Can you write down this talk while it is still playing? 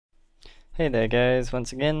Hey there guys,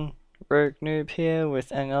 once again, Rogue Noob here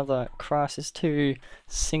with another Crysis 2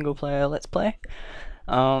 single player let's play.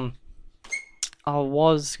 I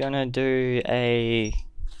was gonna do a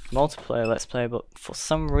multiplayer let's play, but for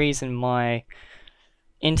some reason my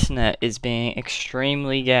internet is being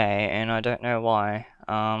extremely gay and I don't know why.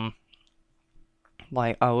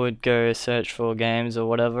 Like I would go search for games or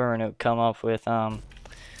whatever and it would come up with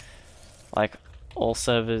like all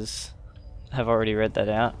servers have already read that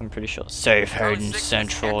out, I'm pretty sure. Safe Haven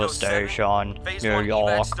Central Station, New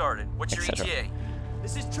York, etc.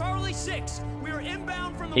 This is Charlie 6. We are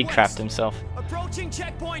inbound from the He west. crapped himself. Approaching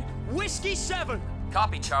checkpoint Whiskey 7.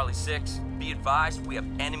 Copy, Charlie 6. Be advised, we have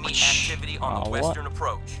enemy activity on the western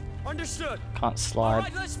approach. Understood. Can't slide. All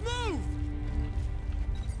right, let's move.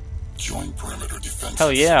 Join perimeter defense.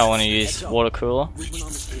 Hell yeah, I want to use water cooler. Reach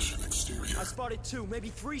the station exterior. I spotted 2, maybe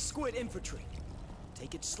 3 squid infantry.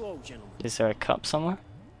 Take it slow, gentlemen. Is there a cup somewhere?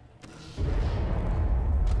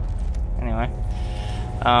 Anyway.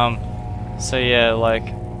 So yeah, like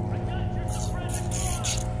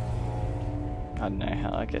I don't know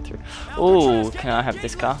how I get through. Ooh, can I have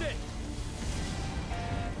this car?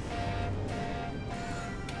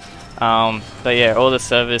 But yeah, all the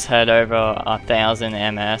servers had over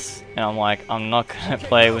 1,000 MS, and I'm like, I'm not gonna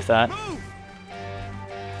play with that.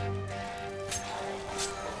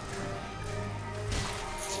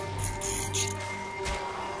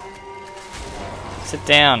 Sit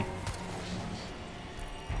down.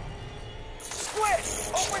 Squid,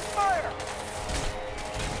 open fire.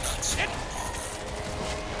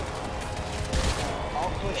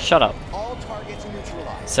 Shut up. All targets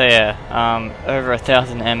neutralized. So yeah, over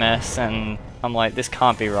 1,000 MS, and I'm like, this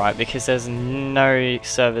can't be right because there's no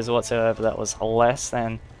servers whatsoever that was less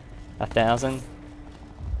than 1,000.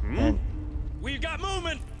 And We've got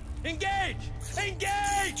movement. Engage.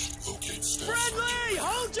 Engage. Locate staff Friendly,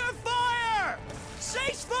 hold your fire.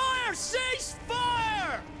 Cease fire. Cease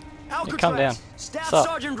fire. Alcatraz, calm down. Staff What's up?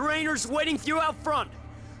 Sergeant Rayner's waiting for you out front.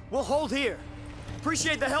 We'll hold here.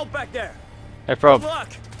 Appreciate the help back there. no Good problem. luck.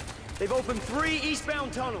 They've opened 3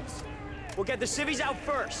 eastbound tunnels. We'll get the civvies out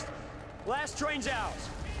first. Last train's ours.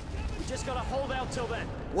 We just gotta hold out till then.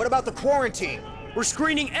 What about the quarantine? We're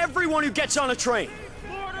screening everyone who gets on a train.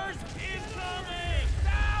 Orders incoming!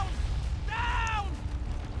 Down! Down!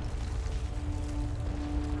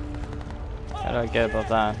 How do I get above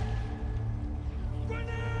that?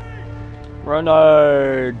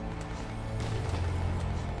 Grenade!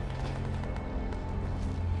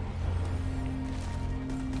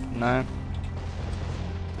 No.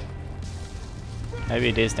 Maybe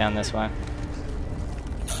it is down this way.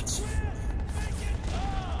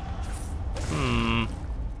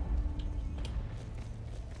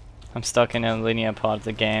 I'm stuck in a linear part of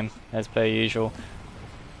the game, as per usual.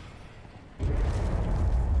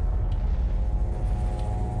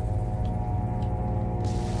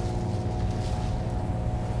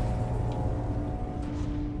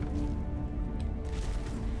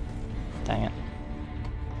 Dang it.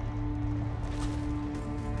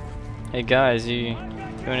 Hey guys, you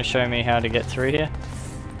want to show me how to get through here?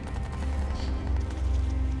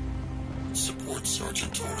 Support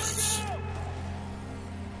Sergeant Torres.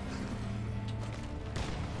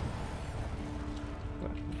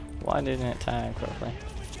 Why didn't it tag properly?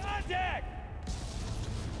 Contact!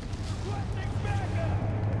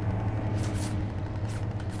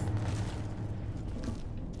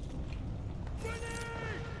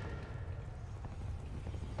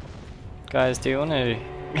 Guys, do you want to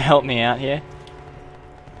help me out here?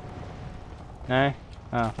 No?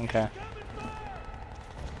 Oh, okay.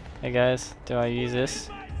 Hey guys, do I use this?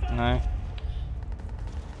 No?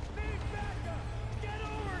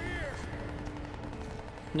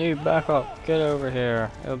 New backup, get over here.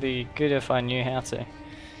 It'll be good if I knew how to.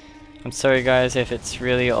 I'm sorry guys if it's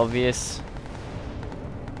really obvious.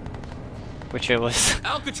 Which it was.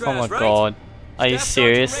 Alcatraz, Oh my right? god. Are you Staff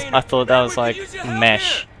serious? Sergeant I thought that Rayner, was we like could use your help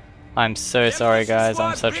mesh. here. I'm so sorry guys,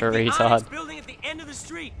 I'm such a retard. Building at the end of the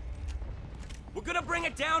street. We're gonna bring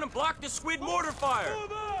it down and block the squid mortar fire.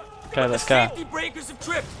 Okay, let's The go. safety breakers have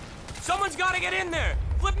tripped. Someone's gotta get in there.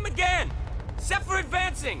 Flip them again. Set for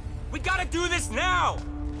advancing. We gotta do this now.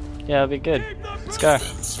 Yeah, it'll be good. Let's go.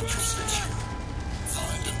 Defend Central Station.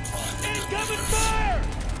 Find and prime the Incoming detonators. fire!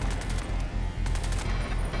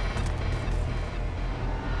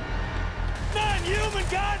 Non-human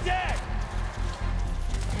contact!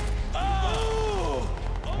 Oh!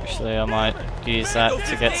 Actually, I might use that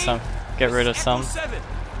to get rid of some. Echo 7.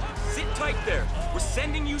 Sit tight there. We're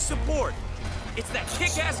sending you support. It's that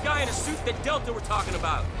kick-ass guy in a suit that Delta were talking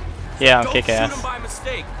about. Yeah, I'm Don't kick-ass. shoot him by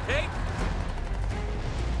mistake, okay?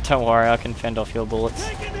 Don't worry, I can fend off your bullets.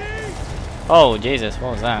 Taking heat! Oh Jesus,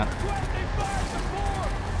 what was that? Requesting fire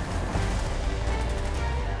support!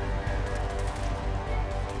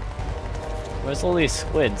 Where's all these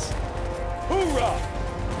squids? Hoorah!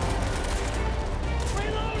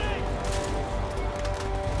 Reloading!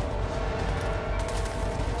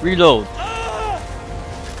 Reload! Ah!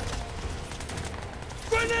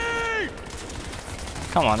 Grenade!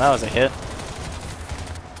 Come on, that was a hit.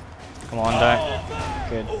 Come on, don't.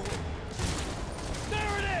 Good.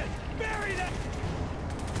 There it is! Bury that!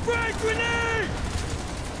 Frag grenade!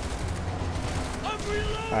 I'm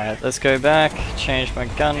reloading! Alright, let's go back, change my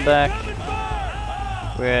gun back, Incoming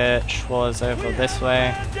fire! which was over this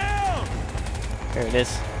way. Man down! Here it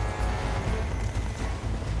is.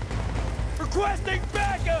 Requesting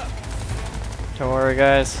backup! Don't worry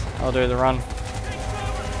guys, I'll do the run. Take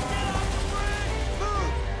cover! Get off the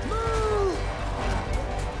bridge! Move!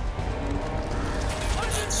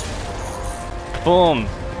 Move! Boom!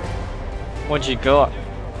 What'd you got?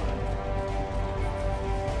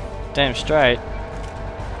 Damn straight.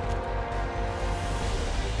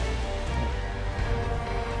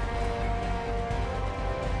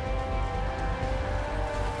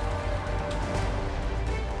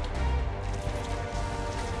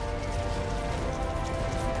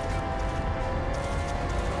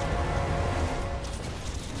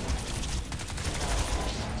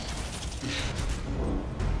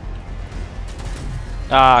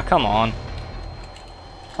 Ah, come on.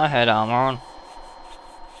 I had armor on.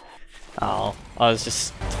 Oh, I was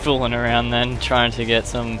just fooling around then, trying to get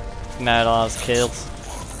some mad ass kills.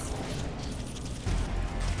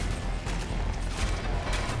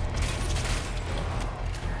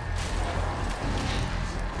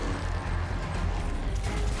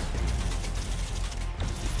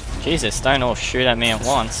 Jesus, don't all shoot at me at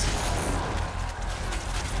once.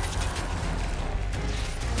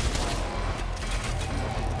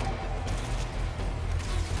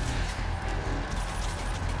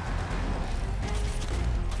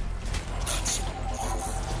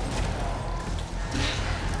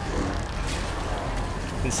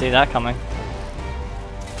 Didn't see that coming.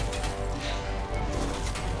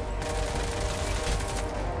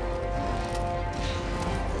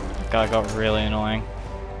 That guy got really annoying.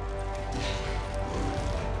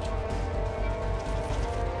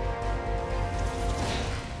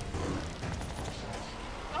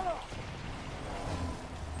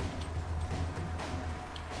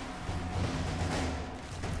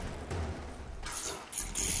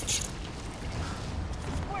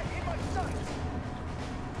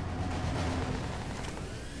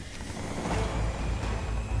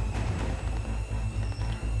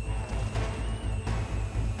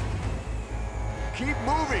 Keep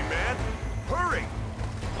moving, man! Hurry!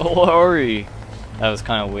 Oh, hurry! That was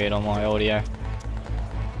kind of weird on my audio.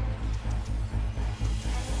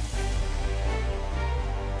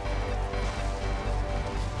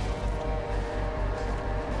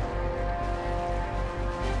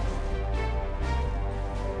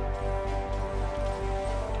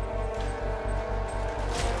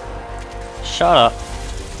 Shut up.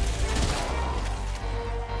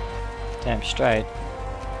 Damn straight.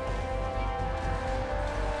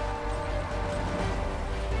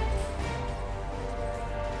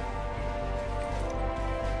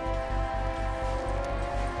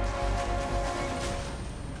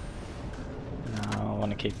 No, I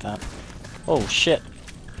want to keep that. Oh shit.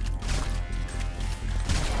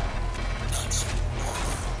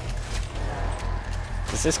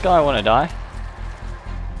 Does this guy want to die?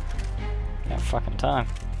 Yeah, fucking time.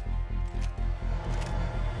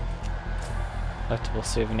 Collectible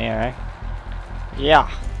souvenir, eh? Yeah.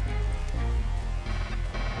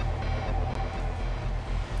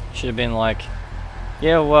 Should have been like,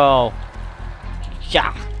 yeah, well,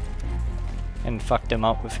 yeah, and fucked him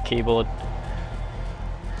up with a keyboard.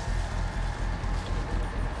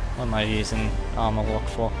 What am I using armor lock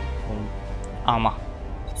for? Armor.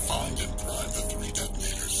 Find and prime the 3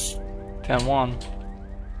 detonators. Turn 1.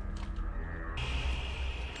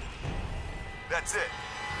 That's it.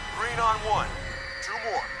 Green on 1. 2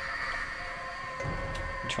 more.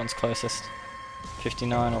 Which one's closest?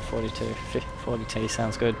 59 or 42? 42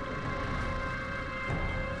 sounds good.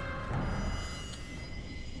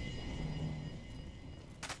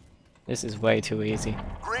 This is way too easy.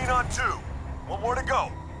 Green on 2. 1 more to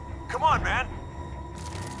go. Come on, man.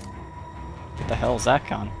 What the hell's that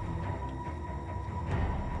gun?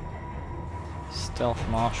 Stealth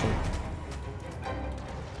Marshal.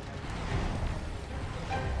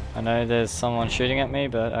 I know there's someone shooting at me,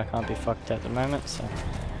 but I can't be fucked at the moment, so...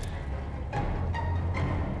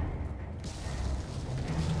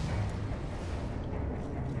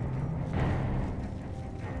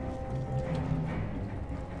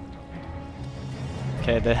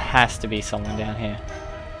 Okay, there has to be someone down here.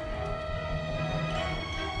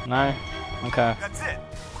 No? Okay. That's it.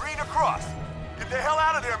 Green across. Get the hell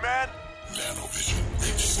out of there, man. Nanovision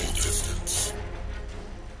reach full distance.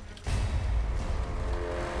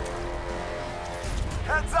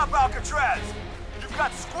 Heads up, Alcatraz. You've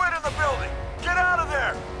got squid in the building. Get out of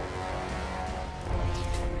there.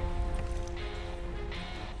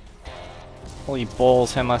 Holy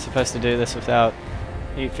balls, how am I supposed to do this without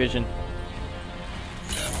heat vision?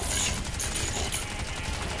 Nanovision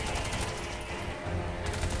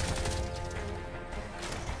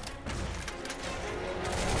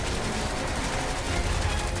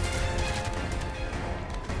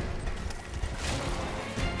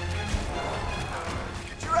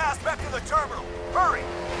Get your ass back to the terminal. Hurry.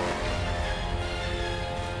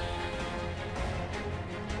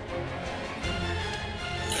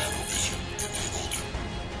 Nanovision enabled.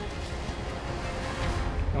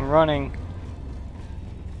 I'm running.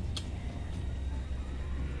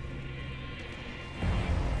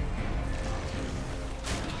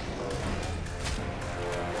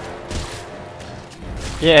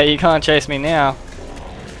 Yeah, you can't chase me now.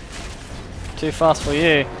 Too fast for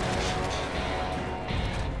you.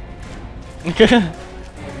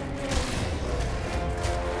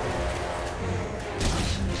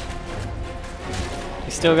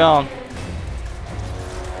 He's still going.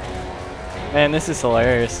 Man, this is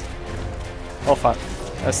hilarious. Oh fuck,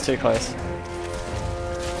 that's too close.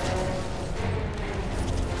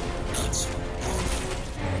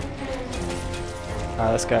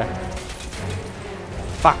 Alright, let's go.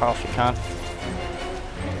 Fuck off, you can't.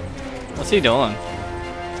 What's he doing?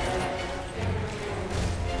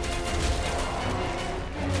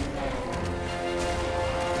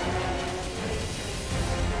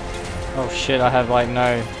 Oh shit, I have like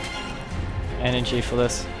no energy for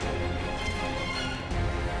this.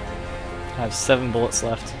 I have 7 bullets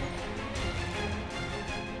left.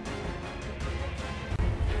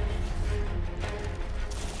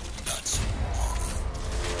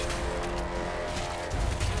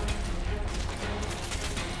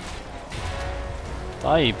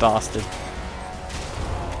 Die, you bastard.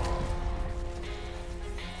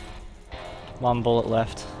 1 bullet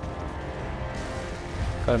left.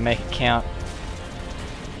 Gotta make it count.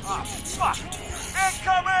 Ah, fuck.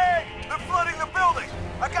 Incoming! They're flooding the building.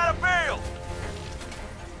 I gotta bail.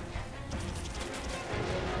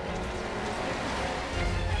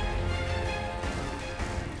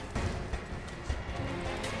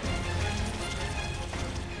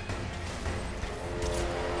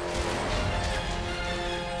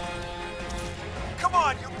 Come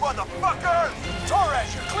on, you motherfuckers!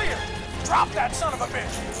 Torres, you're clear! Drop that son of a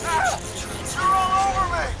bitch! Ah, you're all over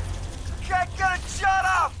me! Can't get a shot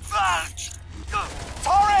up! Ah.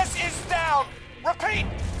 Torres is down! Repeat!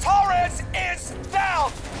 Torres is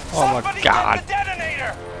down! Oh my Somebody God. get the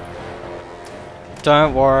detonator!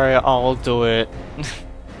 Don't worry, I'll do it. This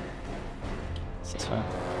way.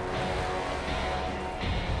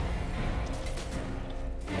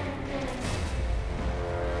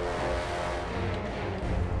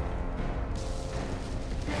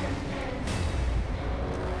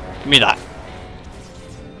 Give me that.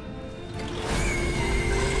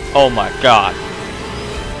 Oh my god.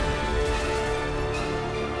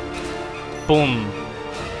 Boom.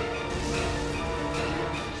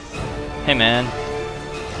 Hey man.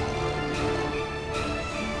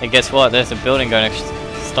 Hey, guess what? There's a building going to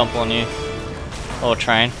stomp on you. Or a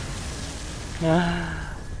train.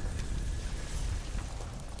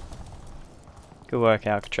 Good work,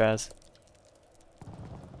 Alcatraz.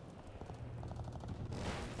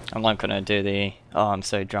 I'm not gonna do the "oh, I'm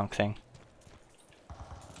so drunk" thing.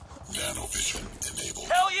 Nanovision enabled.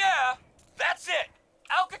 Hell yeah! That's it!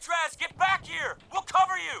 Alcatraz, get back here! We'll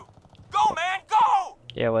cover you! Go, man, go!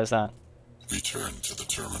 Yeah, where's that? Return to the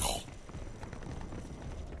terminal.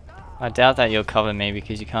 I doubt that you'll cover me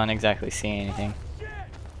because you can't exactly see anything.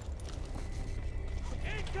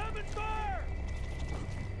 Incoming fire!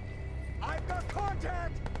 I've got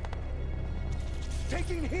contact!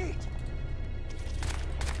 Taking heat!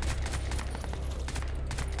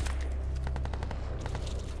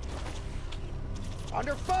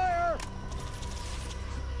 Under fire!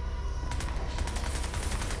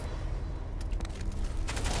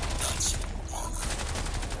 That's armor.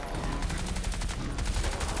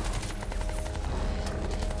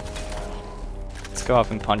 Let's go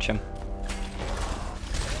up and punch him.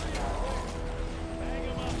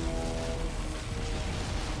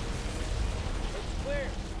 Clear.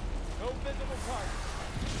 No visible target.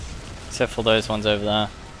 Except for those ones over there.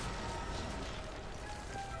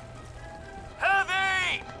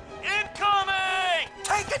 Heavy! Incoming!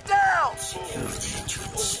 Take it down! Secure the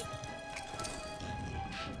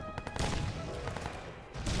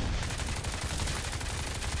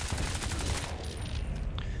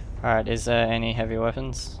Alright, is there any heavy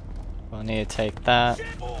weapons? We'll need to take that. Is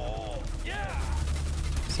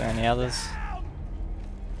there any others?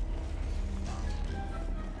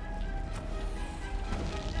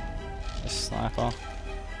 A sniper.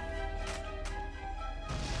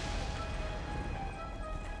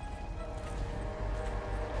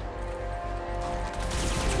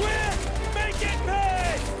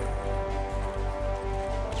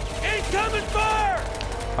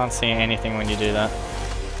 Can't see anything when you do that.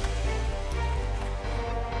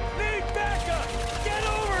 Need backup! Get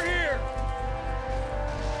over here!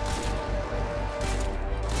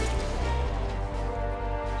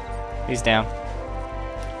 He's down.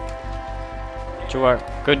 Good work.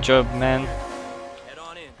 Good job, man. Head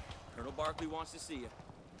on in. Colonel Barkley wants to see you.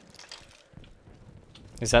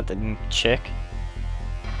 Is that the chick?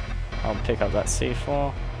 I'll pick up that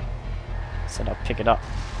C4. Said I'll pick it up.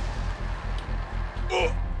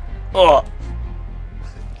 Oh!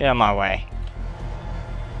 Get out of my way.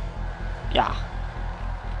 Yeah.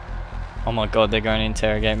 Oh my god, they're going to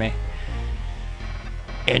interrogate me.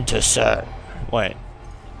 Intercept. Wait.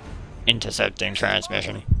 Intercepting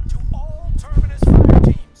transmission. To all Terminus fire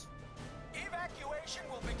teams. Evacuation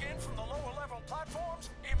will begin from the lower level platforms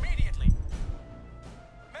immediately.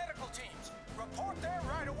 Medical teams, report there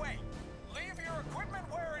right away. Leave your equipment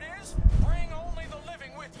where it is. Bring only the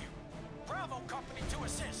living with you. Bravo Company to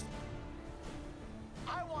assist.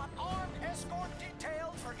 I want armed escort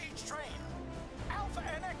detailed for each train. Alpha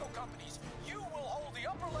and Echo companies, you will hold the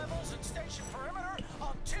upper levels and station perimeter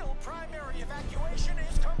until primary evacuation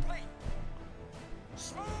is complete.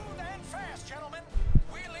 Smooth and fast, gentlemen.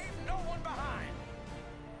 We leave no one behind.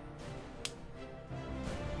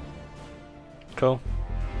 Cool.